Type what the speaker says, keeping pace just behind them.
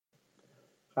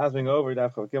Chazing over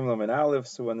Daf Gimel and Aleph.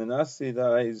 So when the Nasi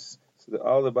dies, so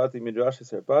all the Bati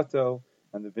Midrashis are Bato,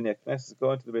 and the Bnei Knesses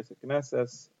go into the base of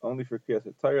Knesses only for Kriyas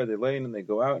Torah. They lay in and they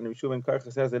go out. And Rishu ben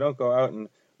Karcha says they don't go out and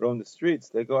roam the streets.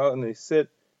 They go out and they sit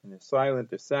and they're silent.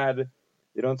 They're sad.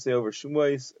 They don't say over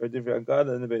Shmuos or Divrei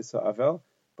Agada in the base of Avel.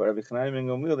 But Rabbi Chanan ben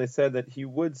Gamliel, they said that he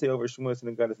would say over Shmuos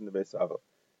and Agadas in the base of Avel.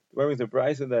 The Gemara is a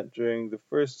brisa that during the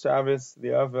first Shabbos, the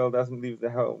Avel doesn't leave the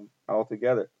home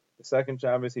altogether. The second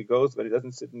Shabbos he goes, but he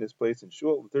doesn't sit in his place in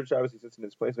shul. The third Shabbos he sits in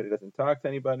his place, but he doesn't talk to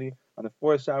anybody. On the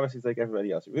fourth Shabbos he's like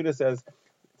everybody else. Yehuda says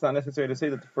it's not necessary to say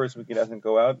that the first week he doesn't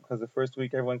go out, because the first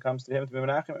week everyone comes to him to be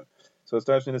menachem him. So it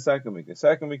starts in the second week. The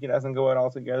second week he doesn't go out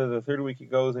altogether. The third week he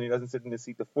goes and he doesn't sit in his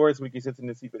seat. The fourth week he sits in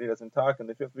his seat, but he doesn't talk. And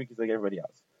the fifth week he's like everybody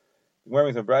else. The Gemara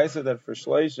makes a brisa that for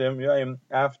Shleishim,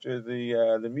 after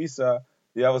the Misa,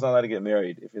 the Yav was not allowed to get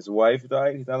married. If his wife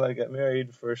died, he's not allowed to get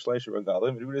married for Shleishim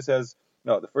Regalim. But Yehuda says,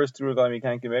 no, the first two Regalim he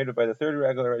can't get married, but by the third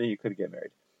Regal already he could get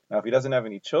married. Now, if he doesn't have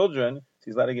any children, so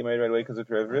he's allowed to get married right away because of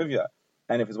Terev Rivya.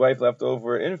 And if his wife left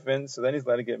over infants, so then he's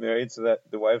allowed to get married so that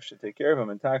the wife should take care of him.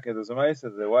 And Taka, there's a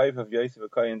Maisa, the wife of Yosef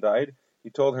Akayan died. He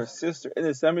told her sister in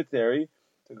the cemetery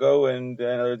to go and,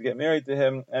 in other words, get married to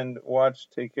him and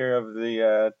take care of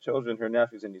the children, her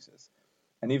nephews and nieces.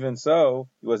 And even so,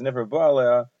 he was never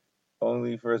Baaleh,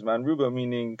 only for his man Ruba,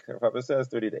 meaning, Papa says,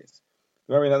 30 days.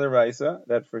 Remember another Raisa,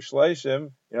 that for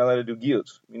Shleishim, you're not allowed to do Giyut,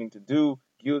 meaning to do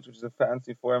Giyut, which is a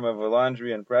fancy form of a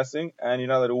laundry and pressing, and you're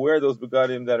not allowed to wear those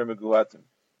begadim that are meguatim.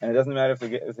 And it doesn't matter if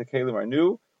the kelim are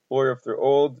new, or if they're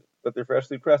old, but they're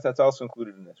freshly pressed, that's also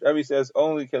included in this. Rabbi says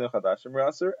only kelim chadashim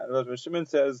raser, and Rabbi Shimon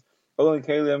says only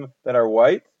kelim that are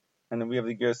white, and then we have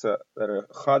the girsa that are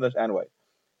chadash and white.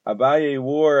 Abaye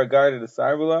wore a garda de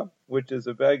sarbula, which is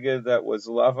a beged that was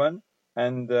lavan,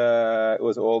 and it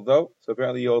was old though, so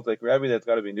apparently he holds like Rabbi that's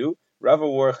got to be new. Rava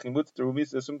wore chimutz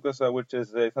terumisa sumkasa, which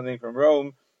is something from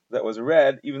Rome that was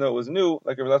red, even though it was new,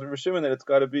 like Rabbi Shimon, that it's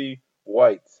got to be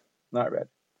white, not red.